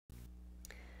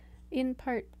In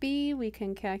part B, we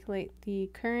can calculate the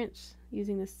current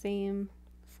using the same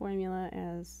formula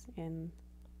as in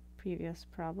previous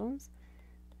problems.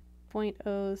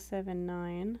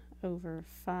 0.079 over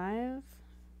 5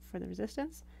 for the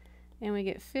resistance, and we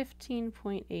get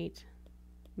 15.8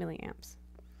 milliamps.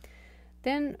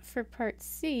 Then for part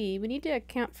C, we need to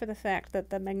account for the fact that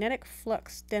the magnetic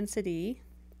flux density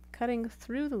cutting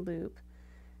through the loop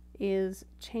is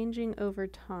changing over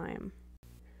time.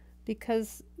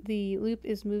 Because the loop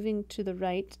is moving to the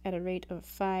right at a rate of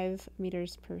 5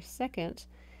 meters per second,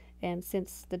 and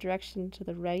since the direction to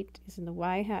the right is in the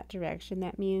y-hat direction,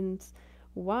 that means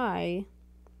y,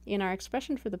 in our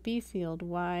expression for the B field,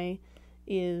 y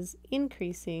is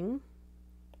increasing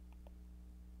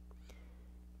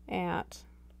at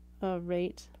a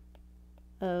rate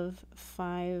of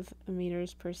 5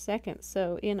 meters per second.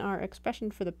 So in our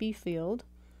expression for the B field,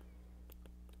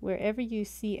 wherever you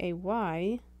see a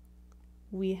y,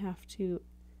 we have to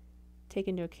take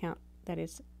into account that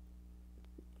it's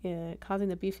causing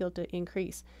the B field to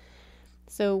increase.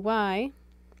 So y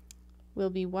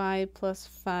will be y plus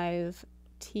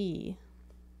 5t,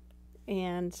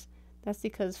 and that's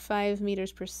because 5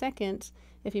 meters per second,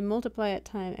 if you multiply it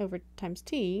times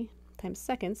t, times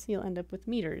seconds, you'll end up with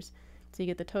meters. So you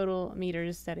get the total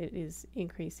meters that it is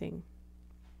increasing.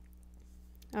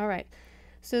 All right,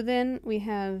 so then we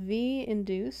have V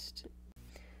induced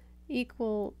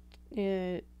equal,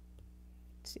 in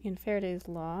Faraday's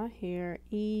law here,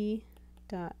 E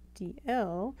dot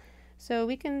dl. So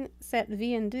we can set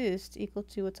V induced equal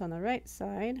to what's on the right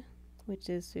side, which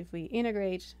is if we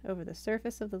integrate over the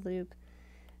surface of the loop,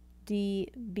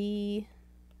 dB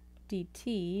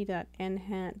dt dot n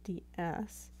hat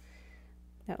ds.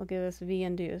 That will give us V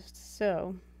induced.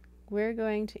 So we're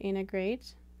going to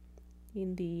integrate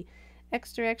in the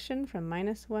x direction from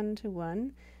 -1 to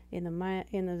 1, in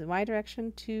the y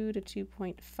direction 2 to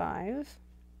 2.5,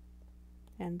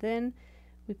 and then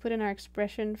we put in our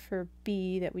expression for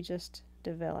B that we just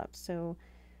developed. So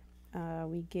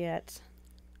we get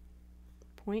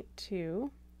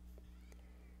 0.2,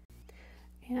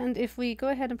 and if we go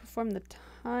ahead and perform the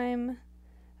time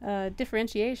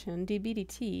differentiation, dB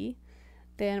dt,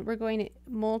 then we're going to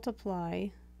multiply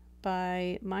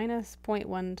by minus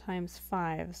 0.1 times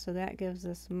 5, so that gives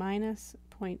us minus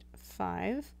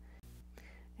 0.5,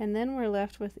 and then we're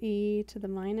left with e to the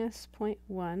minus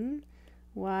 0.1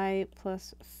 y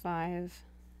plus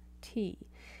 5t.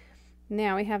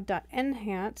 Now we have dot n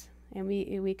hat, and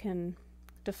we can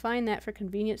define that for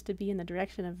convenience to be in the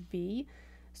direction of v,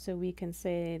 so we can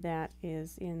say that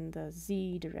is in the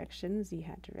z direction, z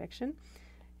hat direction,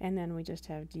 and then we just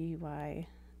have dy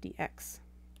dx.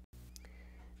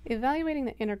 Evaluating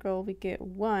the integral, we get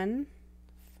 1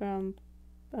 from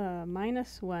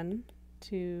 -1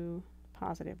 to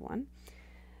 +1,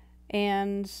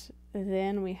 and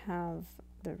then we have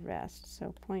the rest,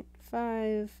 so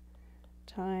 0.5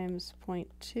 times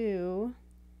 0.2,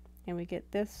 and we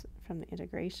get this from the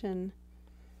integration,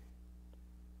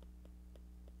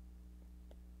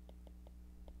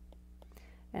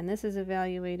 and this is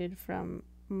evaluated from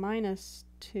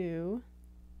 -2.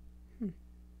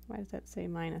 Why does that say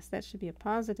minus? That should be a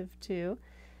 +2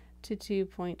 to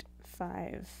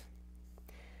 2.5.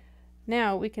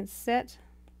 Now we can set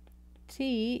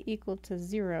t equal to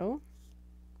 0,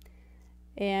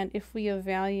 and if we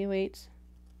evaluate,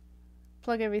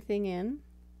 plug everything in,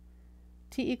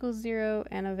 t equals 0,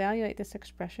 and evaluate this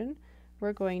expression,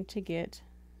 we're going to get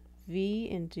V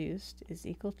induced is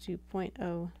equal to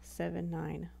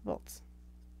 0.079 volts.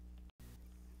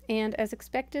 And as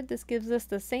expected, this gives us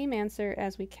the same answer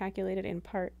as we calculated in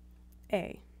part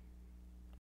A.